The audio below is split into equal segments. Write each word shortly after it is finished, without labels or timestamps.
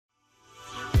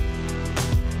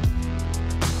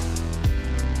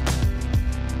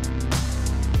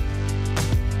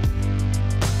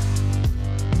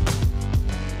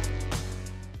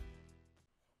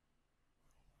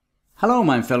Hello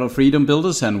my fellow freedom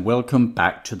builders and welcome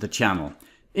back to the channel.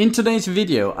 In today's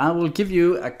video I will give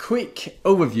you a quick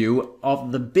overview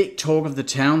of the big talk of the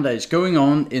town that is going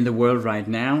on in the world right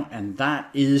now, and that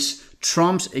is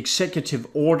Trump's executive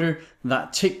order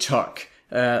that TikTok,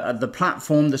 the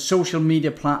platform, the social media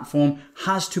platform,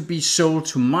 has to be sold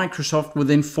to Microsoft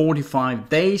within 45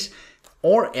 days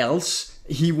or else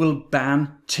he will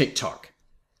ban TikTok.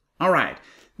 Alright.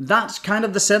 That's kind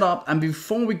of the setup, and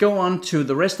before we go on to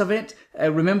the rest of it,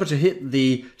 remember to hit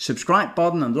the subscribe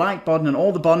button and like button and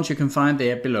all the buttons you can find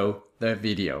there below the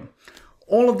video.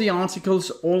 All of the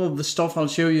articles, all of the stuff I'll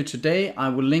show you today, I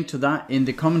will link to that in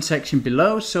the comment section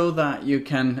below so that you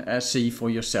can see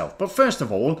for yourself. But first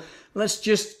of all, let's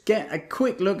just get a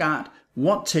quick look at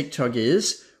what TikTok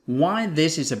is, why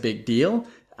this is a big deal,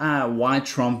 why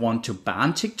Trump wants to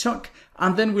ban TikTok,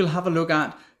 and then we'll have a look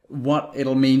at what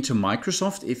it'll mean to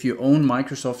Microsoft if you own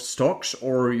Microsoft stocks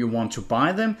or you want to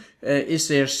buy them. Is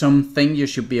there something you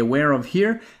should be aware of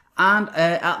here? And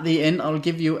at the end, I'll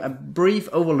give you a brief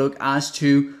overlook as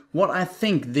to what I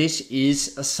think this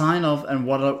is a sign of and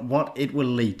what it will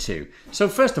lead to. So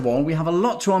first of all, we have a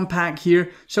lot to unpack here.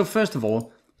 So first of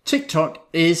all, TikTok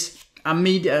is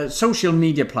a social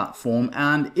media platform,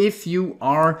 and if you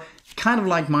are kind of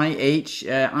like my age,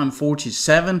 I'm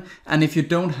 47, and if you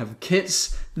don't have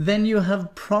kids, then you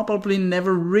have probably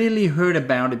never really heard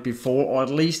about it before, or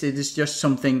at least it is just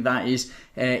something that is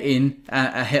in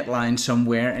a headline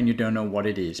somewhere and you don't know what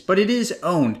it is. But it is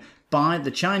owned by the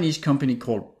Chinese company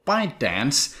called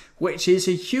ByteDance, which is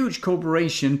a huge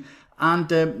corporation, and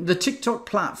the TikTok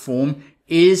platform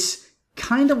is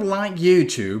kind of like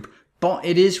YouTube, but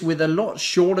it is with a lot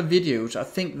shorter videos. I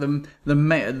think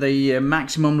the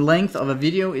maximum length of a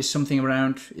video is something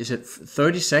around, is it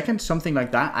 30 seconds? Something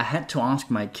like that. I had to ask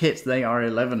my kids, they are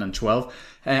 11 and 12.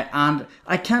 And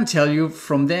I can tell you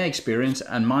from their experience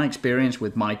and my experience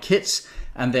with my kids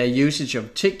and their usage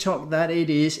of TikTok that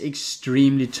it is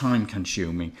extremely time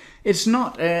consuming. It's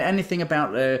not anything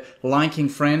about liking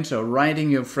friends or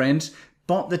writing your friends,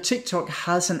 but the TikTok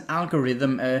has an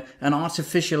algorithm, an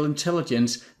artificial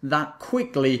intelligence that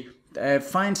quickly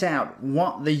finds out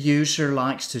what the user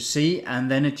likes to see, and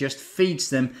then it just feeds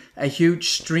them a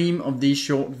huge stream of these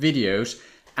short videos.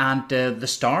 And the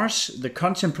stars, the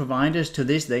content providers to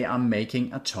this, they are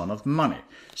making a ton of money.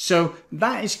 So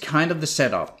that is kind of the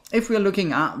setup. If we're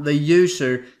looking at the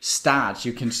user stats,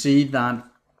 you can see that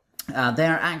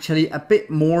there are actually a bit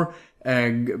more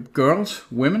girls,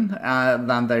 women,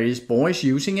 than there is boys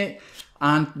using it.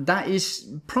 And that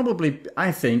is probably,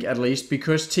 I think at least,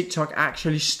 because TikTok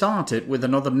actually started with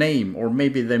another name, or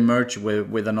maybe they merged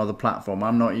with another platform,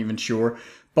 I'm not even sure,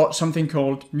 but something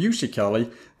called Musical.ly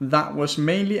that was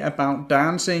mainly about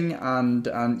dancing and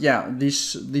yeah,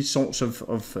 these sorts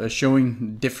of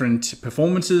showing different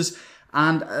performances.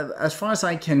 And as far as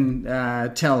I can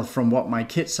tell from what my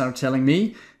kids are telling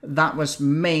me, that was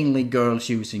mainly girls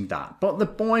using that. But the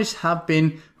boys have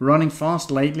been running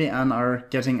fast lately and are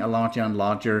getting a larger and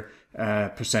larger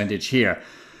percentage here.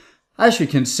 As you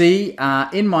can see,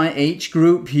 in my age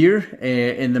group here,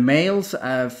 in the males,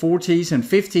 40s and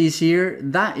 50s here,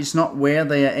 that is not where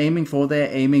they are aiming for. They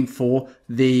are aiming for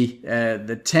the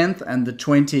 10th and the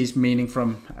 20s, meaning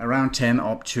from around 10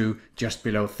 up to just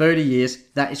below 30 years.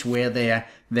 That is where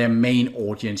their main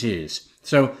audience is.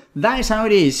 So that is how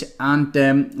it is, and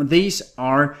these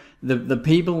are the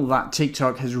people that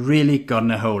TikTok has really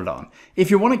gotten a hold on.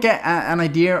 If you want to get an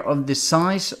idea of the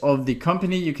size of the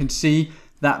company, you can see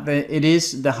that it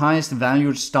is the highest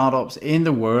valued startups in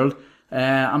the world.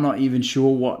 I'm not even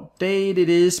sure what date it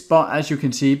is, but as you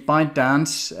can see,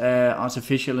 ByteDance,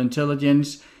 artificial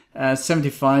intelligence,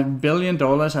 $75 billion.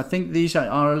 I think these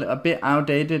are a bit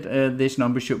outdated. This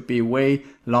number should be way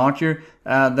larger.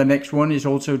 The next one is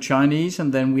also Chinese,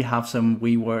 and then we have some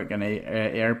WeWork and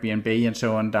Airbnb and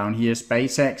so on down here,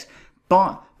 SpaceX.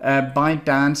 But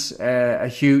ByteDance, a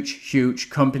huge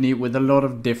company with a lot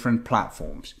of different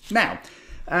platforms. Now,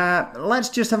 let's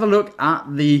just have a look at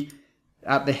the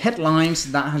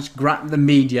headlines that has grabbed the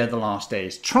media the last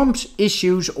days. Trump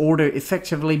issues order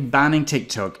effectively banning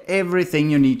TikTok.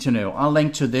 Everything you need to know. I'll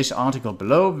link to this article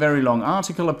below. Very long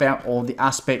article about all the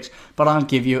aspects, but I'll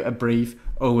give you a brief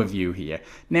overview here.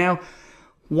 Now,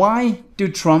 why do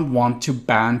Trump want to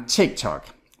ban TikTok?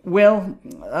 Well,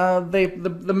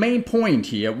 the main point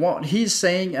here, what he's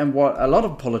saying and what a lot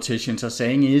of politicians are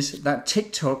saying is that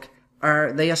TikTok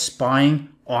they are spying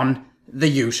on the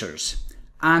users.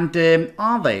 And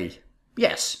are they?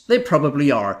 Yes, they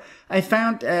probably are. I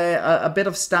found a bit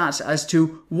of stats as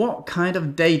to what kind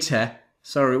of data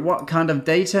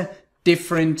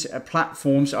different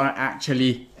platforms are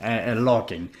actually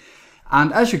logging.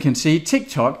 And as you can see,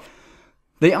 TikTok,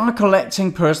 they are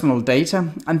collecting personal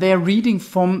data and they are reading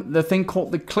from the thing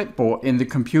called the clipboard in the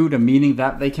computer, meaning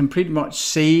that they can pretty much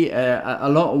see a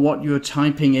lot of what you're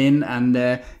typing in and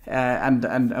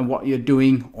what you're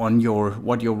doing on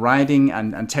what you're writing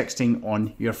and texting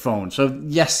on your phone. So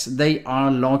yes, they are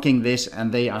logging this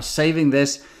and they are saving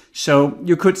this. So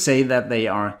you could say that they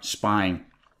are spying.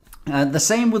 The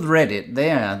same with Reddit.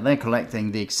 They're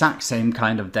collecting the exact same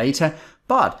kind of data.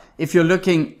 But if you're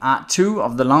looking at two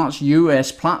of the large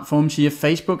US platforms here,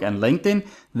 Facebook and LinkedIn,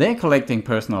 they're collecting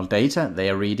personal data, they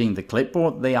are reading the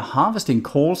clipboard, they are harvesting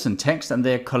calls and text, and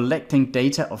they're collecting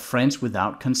data of friends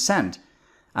without consent.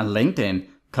 And LinkedIn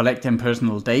collecting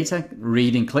personal data,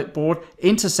 reading clipboard,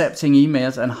 intercepting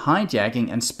emails, and hijacking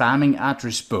and spamming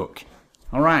address book.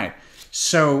 All right.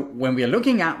 So when we're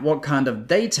looking at what kind of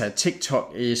data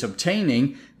TikTok is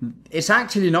obtaining, it's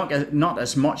actually not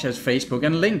as much as Facebook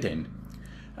and LinkedIn.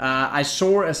 I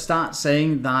saw a stat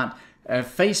saying that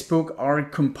Facebook are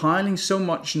compiling so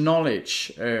much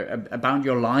knowledge about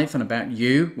your life and about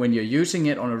you when you're using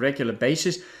it on a regular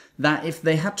basis that if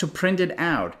they had to print it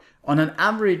out, on an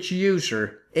average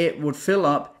user, it would fill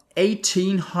up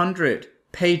 1,800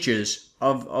 pages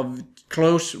of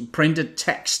close printed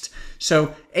text.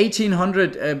 So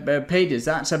 1,800 pages,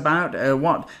 that's about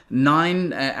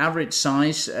 9 average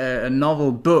size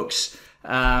novel books.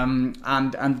 And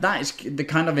that is the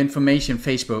kind of information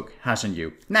Facebook has on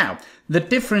you. Now, the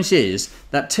difference is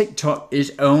that TikTok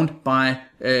is owned by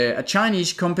a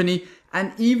Chinese company,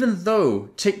 and even though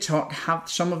TikTok have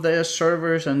some of their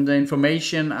servers and the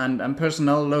information and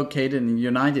personnel located in the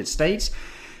United States,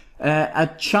 a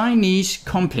Chinese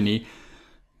company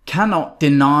cannot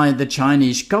deny the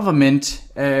Chinese government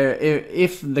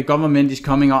if the government is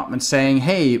coming up and saying,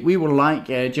 hey, we would like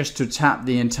just to tap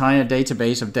the entire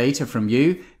database of data from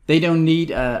you. They don't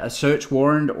need a search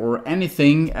warrant or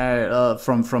anything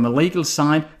from a legal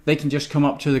side. They can just come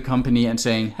up to the company and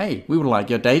saying, hey, we would like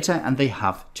your data, and they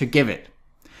have to give it.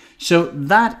 So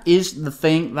that is the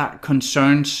thing that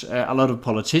concerns a lot of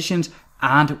politicians,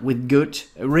 and with good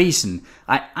reason.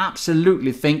 I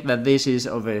absolutely think that this is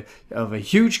of a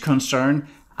huge concern,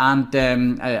 and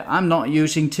I'm not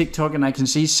using TikTok, and I can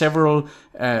see several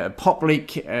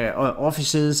public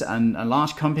offices and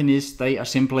large companies, they are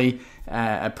simply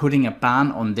putting a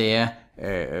ban on their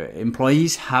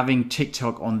employees having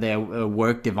TikTok on their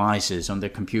work devices, on their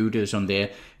computers, on their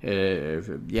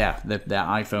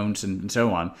iPhones and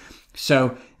so on.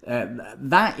 So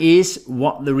that is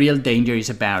what the real danger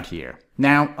is about here.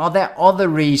 Now, are there other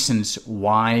reasons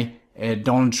why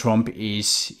Donald Trump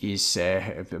is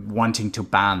wanting to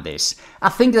ban this? I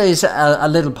think there is a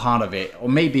little part of it, or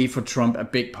maybe for Trump a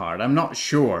big part. I'm not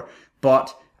sure,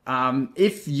 but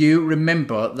if you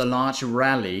remember the large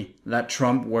rally that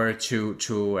Trump were to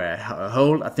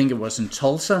hold, I think it was in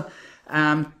Tulsa,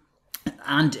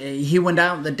 and he went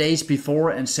out the days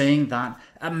before and saying that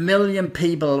 1 million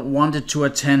people wanted to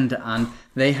attend, and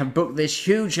they have booked this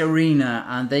huge arena,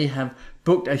 and they have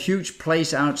booked a huge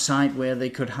place outside where they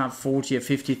could have 40 or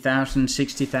 50,000,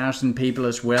 60,000 people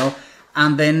as well.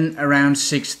 And then around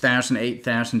 6,000,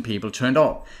 8,000 people turned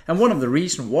up. And one of the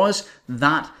reasons was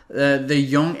that the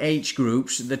young age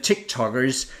groups, the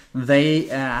TikTokers, they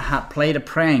had played a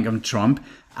prank on Trump,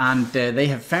 and they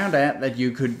have found out that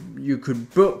you could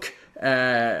book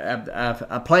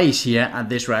a place here at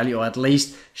this rally, or at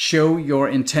least show your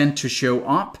intent to show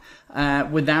up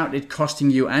without it costing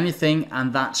you anything,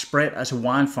 and that spread as a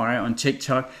wildfire on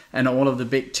TikTok. And all of the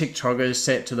big TikTokers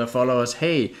said to their followers,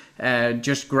 hey,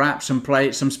 just grab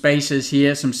some spaces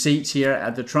here, some seats here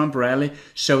at the Trump rally,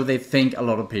 so they think a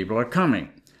lot of people are coming.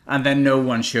 And then no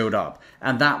one showed up,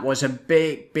 and that was a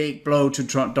big blow to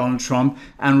Donald Trump,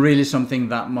 and really something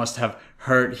that must have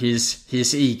hurt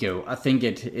his ego. I think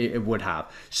it would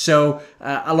have. So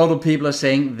a lot of people are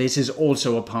saying this is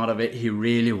also a part of it. He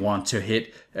really wants to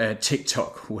hit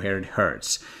TikTok where it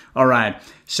hurts. All right.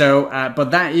 So, but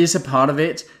that is a part of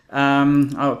it.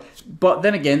 But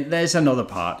then again, there's another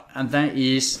part, and that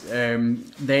is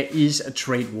there is a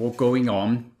trade war going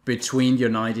on between the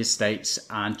United States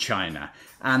and China.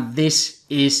 And this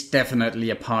is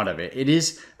definitely a part of it. It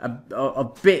is a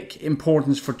big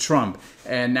importance for Trump.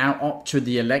 Now up to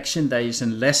the election that is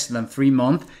in less than 3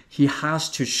 months, he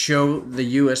has to show the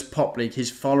US public,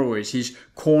 his followers, his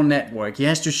core network, he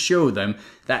has to show them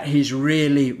that he's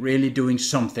really doing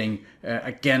something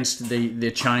against the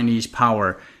Chinese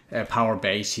power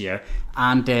base here.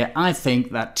 And I think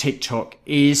that TikTok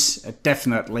is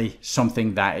definitely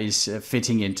something that is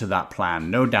fitting into that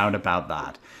plan. No doubt about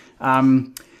that.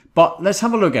 But let's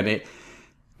have a look at it.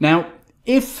 Now,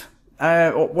 if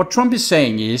what Trump is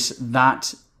saying is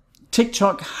that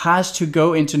TikTok has to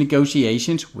go into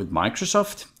negotiations with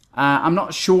Microsoft. I'm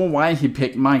not sure why he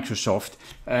picked Microsoft.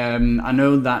 I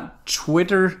know that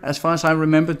Twitter, as far as I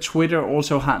remember, Twitter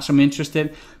also had some interest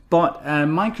in. But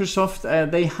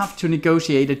Microsoft, they have to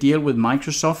negotiate a deal with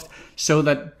Microsoft so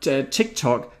that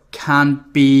TikTok can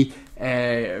be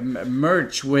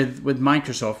merged with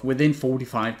Microsoft within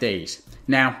 45 days.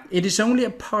 Now, it is only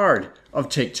a part of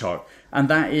TikTok, and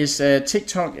that is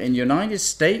TikTok in United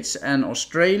States and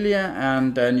Australia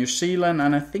and New Zealand,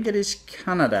 and I think it is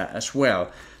Canada as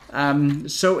well.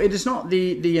 So it is not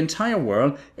the entire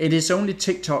world, it is only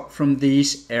TikTok from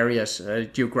these areas,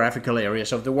 geographical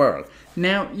areas of the world.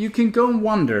 Now, you can go and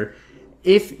wonder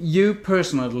if you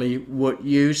personally would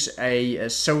use a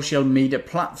social media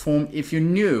platform if you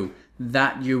knew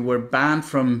that you were banned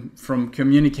from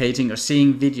communicating or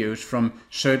seeing videos from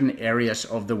certain areas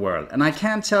of the world. And I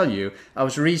can tell you, I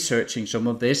was researching some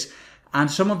of this, and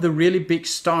some of the really big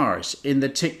stars in the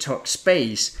TikTok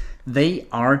space, they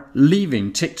are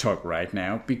leaving TikTok right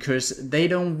now because they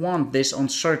don't want this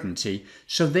uncertainty.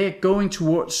 So they're going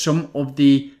towards some of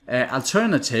the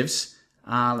alternatives.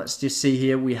 Let's just see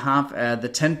here. We have the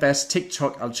 10 best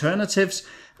TikTok alternatives.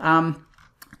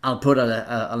 I'll put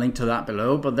a link to that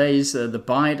below, but there is the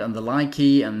Byte and the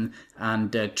Likey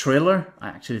and Triller. I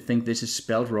actually think this is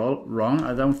spelled wrong.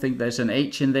 I don't think there's an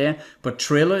H in there, but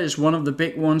Triller is one of the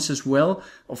big ones as well.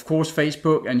 Of course,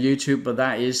 Facebook and YouTube, but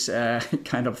that is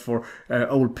kind of for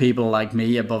old people like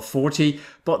me, above 40.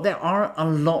 But there are a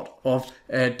lot of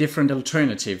different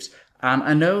alternatives. And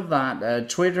I know that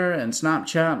Twitter and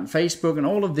Snapchat and Facebook and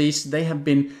all of these, they have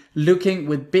been looking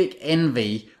with big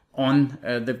envy on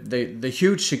the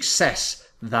huge success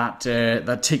that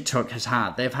TikTok has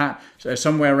had. They've had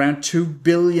somewhere around 2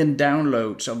 billion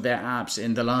downloads of their apps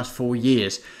in the last 4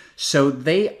 years. So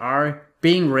they are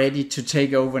being ready to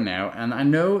take over now. And I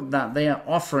know that they are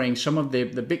offering some of the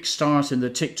big stars in the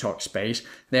TikTok space,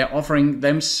 they're offering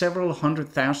them several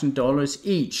 $100,000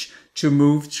 each to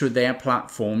move to their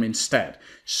platform instead.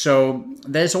 So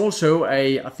there's also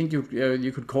I think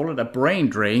you could call it a brain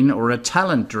drain or a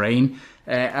talent drain.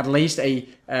 At least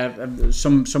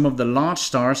some of the large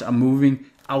stars are moving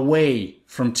away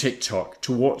from TikTok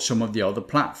towards some of the other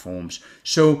platforms.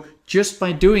 So just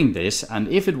by doing this, and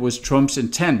if it was Trump's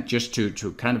intent just to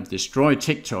kind of destroy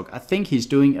TikTok, I think he's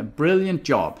doing a brilliant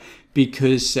job,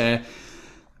 because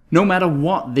no matter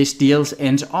what this deal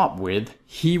ends up with,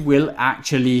 he will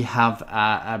actually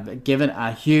have given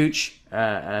a huge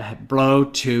blow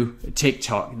to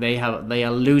TikTok. They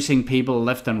are losing people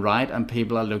left and right, and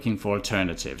people are looking for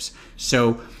alternatives.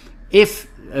 So if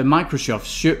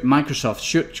Microsoft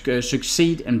should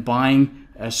succeed in buying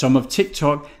some of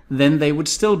TikTok, then they would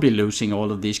still be losing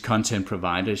all of these content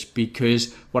providers,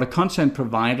 because what a content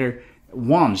provider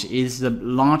wants is the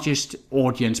largest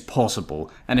audience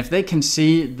possible. And if they can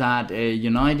see that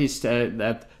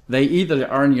that they either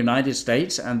are in United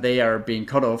States and they are being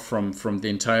cut off from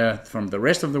the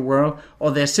rest of the world,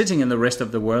 or they're sitting in the rest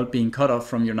of the world being cut off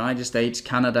from United States,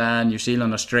 Canada, New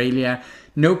Zealand, Australia,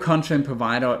 no content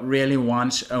provider really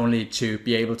wants only to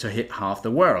be able to hit half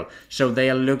the world. So they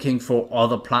are looking for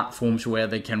other platforms where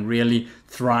they can really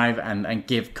thrive and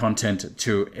give content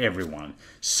to everyone.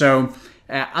 So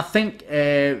I think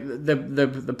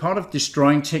the part of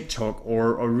destroying TikTok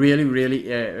or really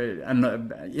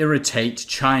irritate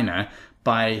China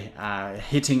by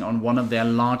hitting on one of their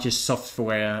largest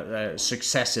software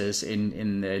successes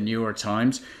in newer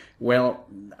times, well,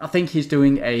 I think he's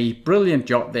doing a brilliant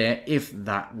job there, if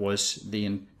that was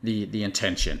the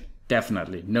intention.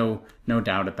 Definitely, no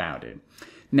doubt about it.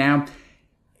 Now,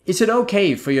 is it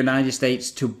okay for United States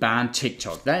to ban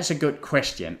TikTok? That's a good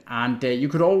question. And you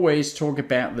could always talk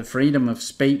about the freedom of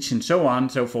speech and so on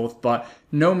and so forth. But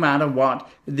no matter what,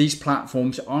 these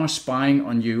platforms are spying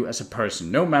on you as a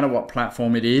person, no matter what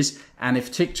platform it is. And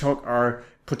if TikTok are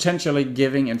potentially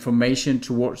giving information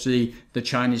towards the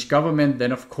Chinese government,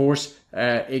 then of course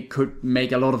it could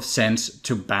make a lot of sense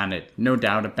to ban it, no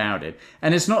doubt about it.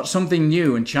 And it's not something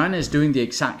new, and China is doing the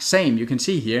exact same. You can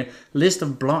see here, list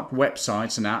of blocked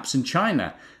websites and apps in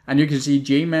China. And you can see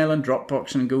Gmail and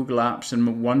Dropbox and Google Apps and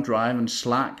OneDrive and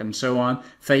Slack and so on,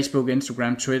 Facebook,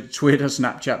 Instagram, Twitter,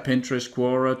 Snapchat, Pinterest,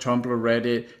 Quora, Tumblr,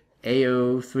 Reddit,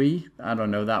 AO3, I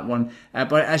don't know that one.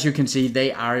 But as you can see,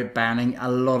 they are banning a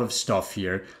lot of stuff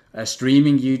here.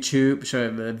 Streaming, YouTube,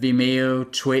 so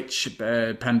Vimeo, Twitch,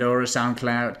 Pandora,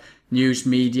 SoundCloud, news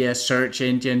media, search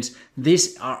engines.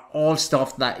 These are all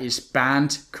stuff that is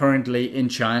banned currently in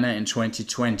China in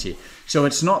 2020. So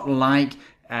it's not like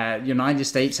United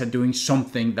States are doing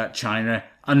something that China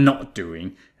are not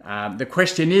doing. The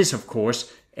question is, of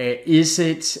course, Is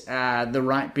it the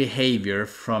right behavior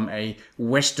from a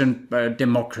Western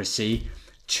democracy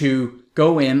to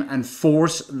go in and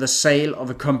force the sale of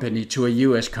a company to a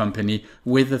US company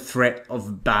with the threat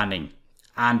of banning?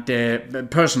 And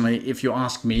personally, if you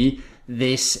ask me,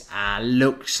 this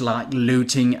looks like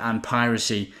looting and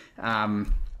piracy.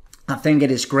 I think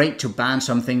it is great to ban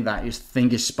something that you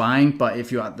think is spying, but if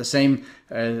you at the same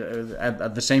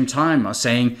time are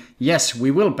saying, yes, we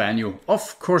will ban you,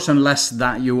 of course, unless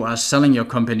that you are selling your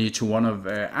company to one of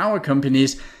our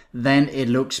companies, then it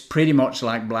looks pretty much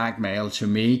like blackmail to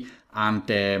me.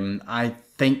 And I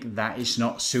think that is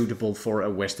not suitable for a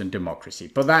Western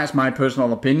democracy. But that is my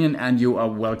personal opinion, and you are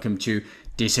welcome to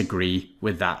disagree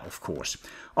with that, of course.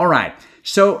 All right,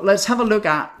 so let's have a look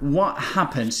at what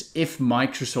happens if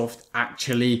Microsoft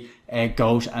actually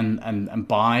goes and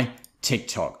buy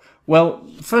TikTok. Well,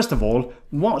 first of all,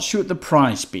 what should the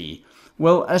price be?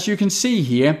 Well, as you can see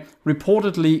here,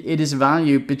 reportedly it is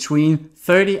valued between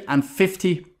 30 and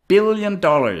 50 billion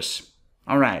dollars.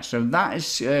 All right, so that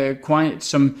is quite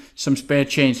some spare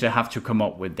change they have to come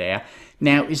up with there.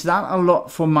 Now, is that a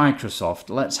lot for Microsoft?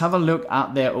 Let's have a look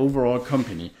at their overall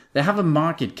company. They have a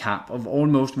market cap of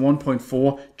almost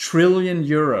 1.4 trillion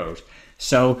euros.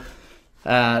 So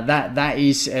that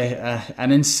is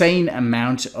an insane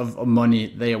amount of money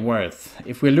they are worth.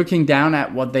 If we're looking down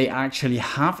at what they actually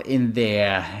have in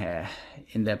their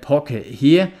pocket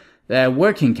here, their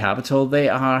working capital, they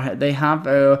have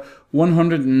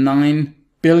 $109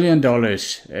 billion.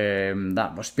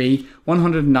 That must be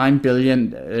 $109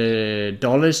 billion.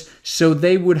 So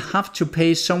they would have to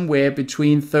pay somewhere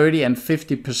between 30 and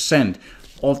 50%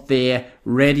 of their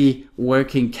ready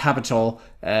working capital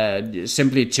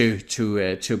simply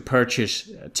to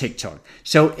purchase TikTok.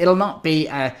 So it'll not be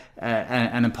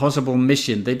an impossible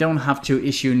mission. They don't have to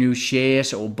issue new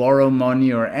shares or borrow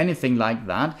money or anything like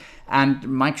that. And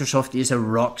Microsoft is a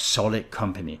rock solid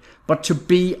company. But to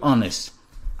be honest,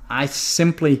 I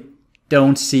simply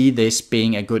don't see this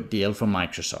being a good deal for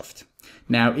Microsoft.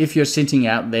 Now, if you're sitting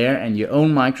out there and you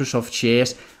own Microsoft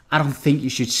shares, I don't think you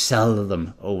should sell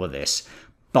them over this.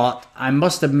 But I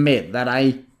must admit that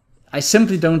I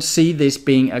simply don't see this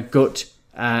being a good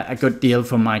deal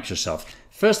for Microsoft.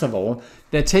 First of all,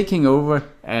 they're taking over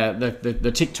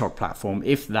the TikTok platform.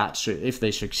 If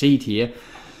they succeed here,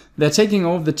 they're taking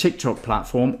over the TikTok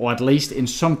platform, or at least in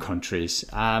some countries.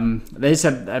 There's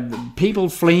people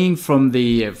fleeing from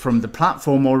the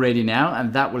platform already now,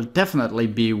 and that will definitely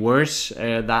be worse.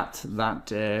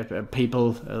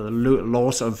 People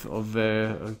loss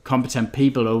of competent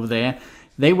people over there.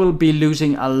 They will be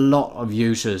losing a lot of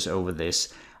users over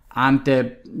this. And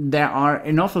there are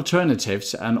enough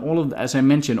alternatives, and as I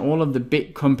mentioned, all of the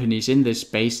big companies in this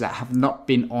space that have not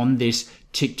been on this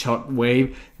TikTok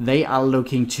wave, they are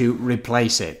looking to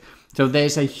replace it. So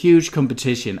there's a huge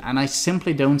competition, and I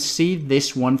simply don't see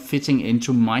this one fitting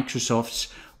into Microsoft's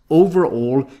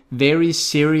overall very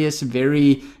serious,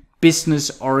 very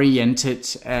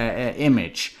business-oriented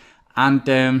image.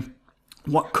 And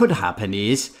what could happen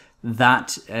is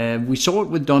that we saw it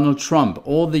with Donald Trump.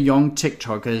 All the young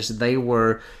TikTokers, they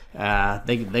were I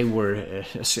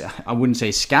wouldn't say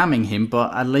scamming him,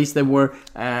 but at least they were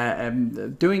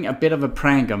doing a bit of a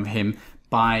prank on him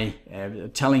by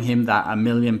telling him that 1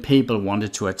 million people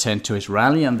wanted to attend to his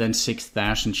rally, and then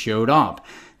 6,000 showed up.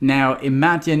 Now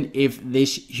imagine if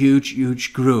this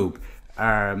huge group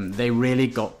they really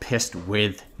got pissed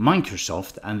with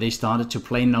Microsoft and they started to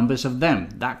play numbers of them.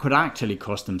 That could actually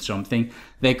cost them something.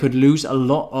 They could lose a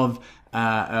lot of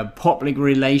public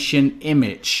relation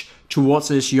image towards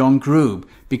this young group,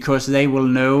 because they will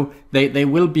know they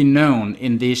will be known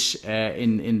in this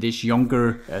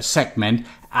younger segment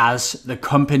as the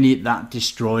company that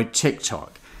destroyed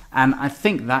TikTok. And I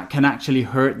think that can actually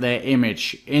hurt their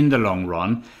image in the long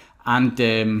run. And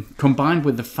combined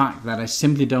with the fact that I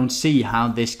simply don't see how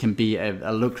this can be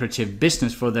a lucrative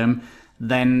business for them,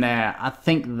 then I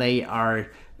think they are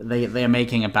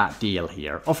making a bad deal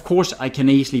here. Of course, I can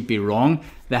easily be wrong.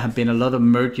 There have been a lot of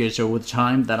mergers over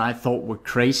time that I thought were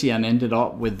crazy and ended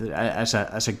up with as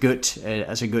a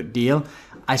good deal.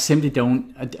 I simply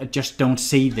just don't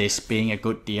see this being a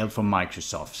good deal for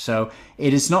Microsoft. So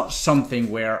it is not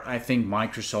something where I think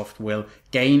Microsoft will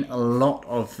gain a lot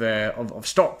of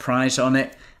stock price on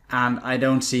it, and I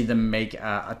don't see them make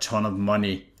a ton of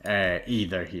money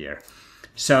either here.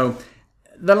 So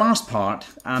the last part,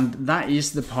 and that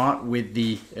is the part with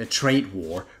the trade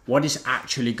war. What is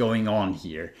actually going on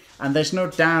here? And there's no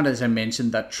doubt, as I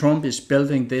mentioned, that Trump is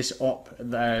building this up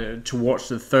towards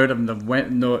the 3rd of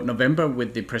November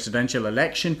with the presidential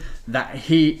election, that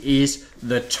he is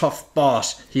the tough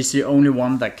boss. He's the only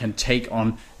one that can take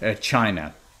on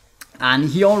China. And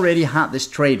he already had this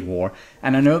trade war.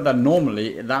 And I know that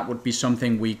normally that would be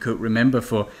something we could remember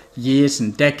for years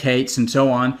and decades and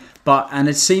so on. And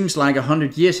it seems like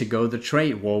 100 years ago the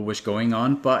trade war was going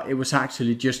on, but it was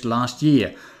actually just last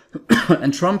year.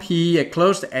 And Trump, he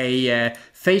closed a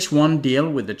phase 1 deal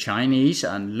with the Chinese,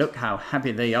 and look how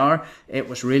happy they are. It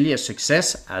was really a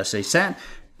success, as they said.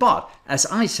 But as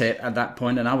I said at that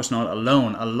point, and I was not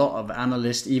alone, a lot of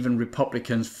analysts, even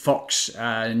Republicans, Fox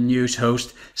News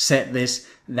host said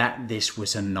that this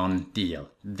was a non-deal.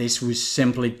 This was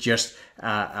simply just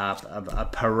a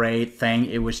parade thing.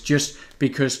 It was just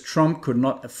because Trump could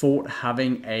not afford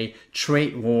having a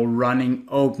trade war running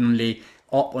openly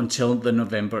up until the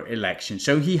November election.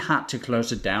 So he had to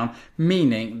close it down,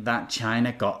 meaning that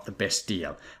China got the best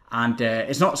deal. And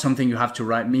it's not something you have to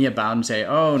write me about and say,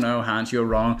 oh no, Hans, you're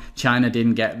wrong. China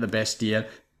didn't get the best deal.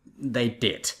 They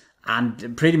did.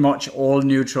 And pretty much all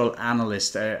neutral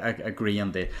analysts agree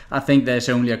on this. I think there's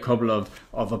only a couple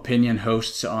of opinion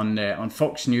hosts on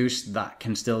Fox News that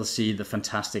can still see the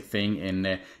fantastic thing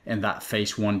in that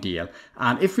phase 1 deal.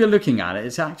 And if we're looking at it,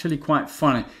 it's actually quite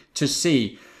funny to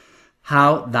see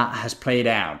how that has played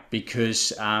out,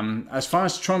 because as far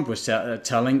as Trump was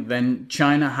telling, then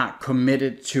China had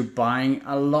committed to buying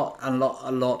a lot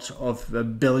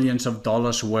of billions of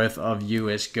dollars worth of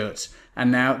US goods.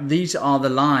 And now these are the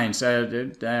lines.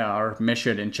 They are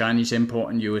measured in Chinese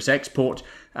import and US export.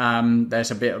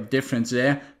 There's a bit of difference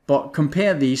there. But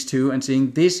compare these two and seeing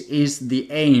this is the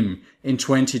aim in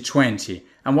 2020.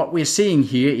 And what we're seeing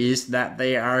here is that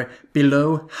they are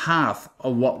below half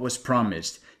of what was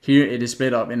promised. Here it is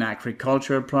split up in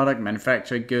agricultural product,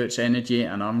 manufactured goods, energy,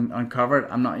 and uncovered.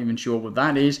 I'm not even sure what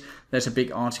that is. There's a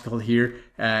big article here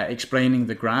explaining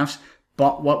the graphs.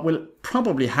 But what will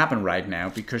probably happen right now,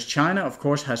 because China, of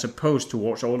course, has opposed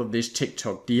towards all of this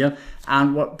TikTok deal,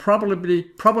 and what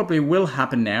probably will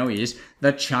happen now is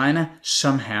that China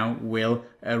somehow will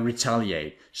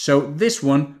retaliate. So this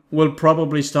one will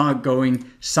probably start going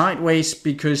sideways,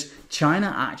 because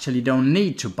China actually don't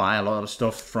need to buy a lot of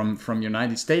stuff from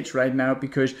United States right now,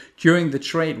 because during the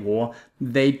trade war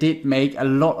they did make a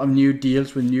lot of new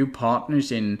deals with new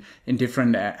partners in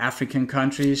different African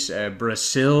countries,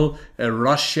 Brazil,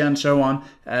 Russia, and so on.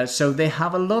 So they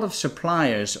have a lot of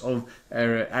suppliers of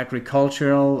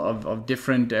agricultural, of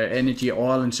different energy,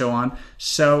 oil, and so on.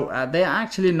 So they're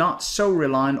actually not so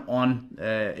reliant on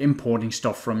importing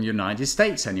stuff from United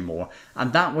States anymore.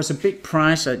 And that was a big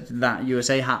price that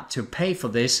USA had to pay for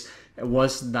this,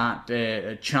 was that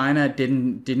China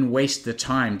didn't waste the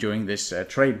time during this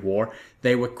trade war.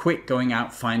 They were quick going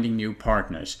out finding new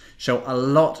partners. So a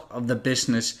lot of the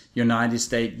business United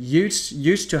States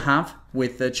used to have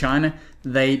with China,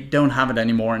 they don't have it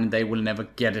anymore, and they will never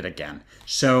get it again.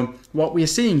 So what we're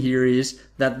seeing here is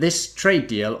that this trade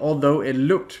deal, although it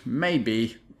looked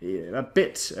maybe a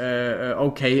bit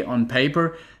okay on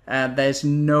paper,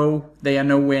 they are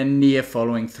nowhere near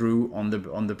following through on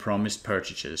the promised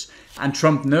purchases. And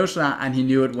Trump knows that, and he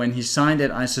knew it when he signed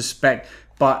it, I suspect.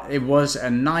 But it was a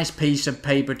nice piece of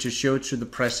paper to show to the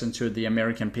press and to the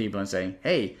American people and saying,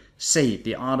 hey, see,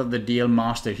 the art of the deal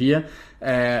master here.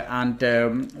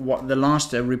 What the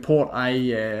last report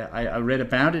I read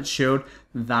about it showed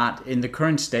that in the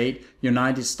current state,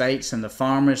 United States and the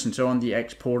farmers and so on, the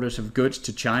exporters of goods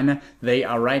to China, they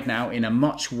are right now in a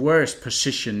much worse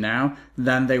position now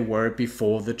than they were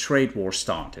before the trade war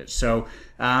started. So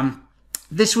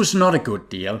this was not a good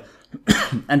deal.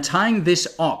 And tying this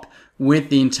up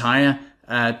with the entire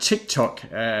TikTok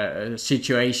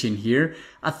situation here,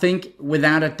 I think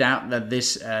without a doubt that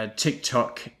this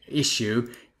TikTok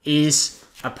issue is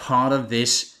a part of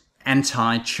this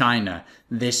anti-China,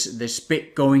 this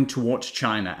bit going towards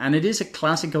China. And it is a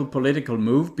classical political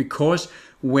move, because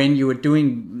when you are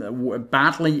doing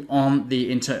badly on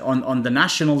the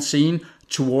national scene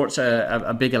towards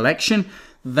a big election,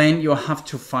 then you have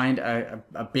to find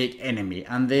a big enemy.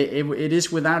 And it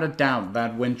is without a doubt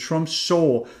that when Trump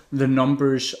saw the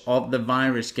numbers of the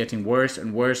virus getting worse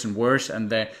and worse and worse,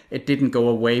 and it didn't go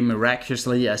away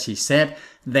miraculously, as he said,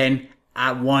 then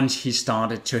at once he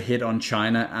started to hit on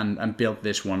China and build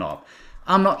this one up.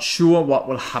 I'm not sure what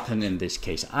will happen in this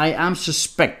case. I am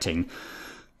suspecting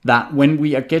that when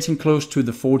we are getting close to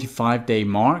the 45-day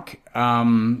mark,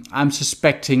 I'm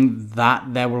suspecting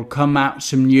that there will come out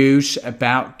some news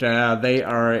about they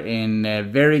are in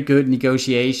very good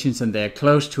negotiations and they're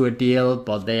close to a deal,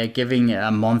 but they are giving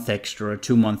a month extra or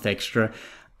 2 months extra.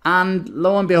 And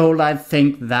lo and behold, I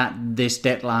think that this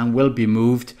deadline will be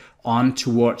moved on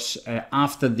towards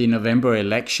after the November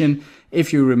election.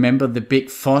 If you remember the big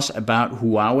fuss about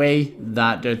Huawei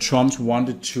that Trump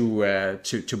wanted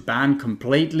to ban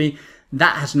completely,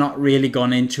 That has not really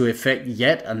gone into effect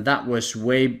yet, and that was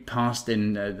way past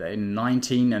in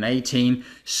 19 and 18.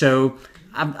 So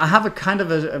I have a kind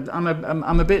of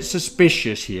I'm a bit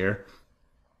suspicious here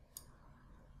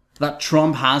that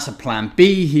Trump has a plan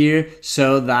B here,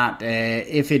 so that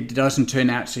if it doesn't turn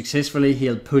out successfully,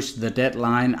 he'll push the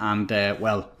deadline, and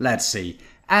well, let's see.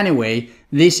 Anyway,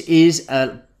 this is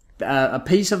a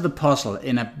piece of the puzzle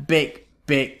in a big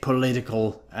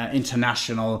political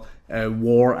international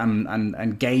war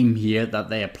and game here that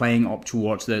they are playing up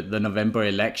towards the November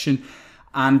election.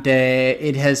 And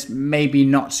it has maybe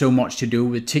not so much to do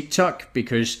with TikTok,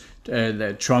 because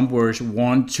Trump was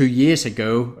warned 2 years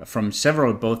ago from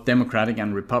several both Democratic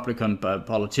and Republican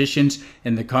politicians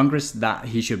in the Congress that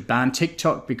he should ban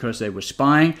TikTok because they were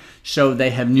spying. So they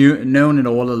have known it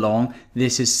all along.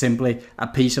 This is simply a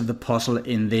piece of the puzzle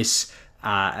in this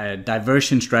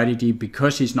diversion strategy.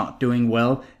 Because he's not doing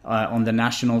well on the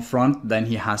national front, then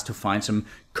he has to find some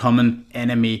common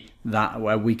enemy that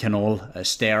where we can all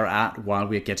stare at while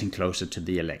we're getting closer to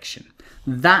the election.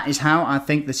 That is how I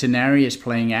think the scenario is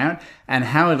playing out, and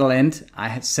how it'll end,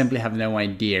 I simply have no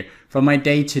idea. For my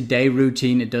day-to-day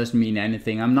routine, it doesn't mean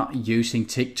anything. I'm not using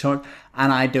TikTok,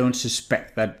 and I don't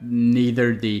suspect that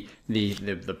neither the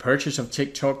purchase of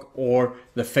TikTok or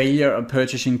the failure of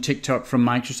purchasing TikTok from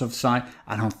Microsoft's side,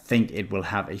 I don't think it will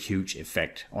have a huge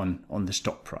effect on the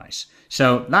stock price.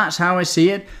 So that's how I see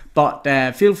it, but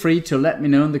feel free to let me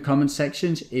know in the comment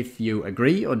sections if you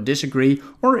agree or disagree,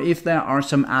 or if there are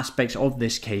some aspects of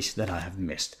this case that I have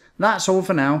missed. That's all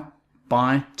for now.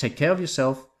 Bye, take care of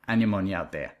yourself and your money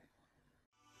out there.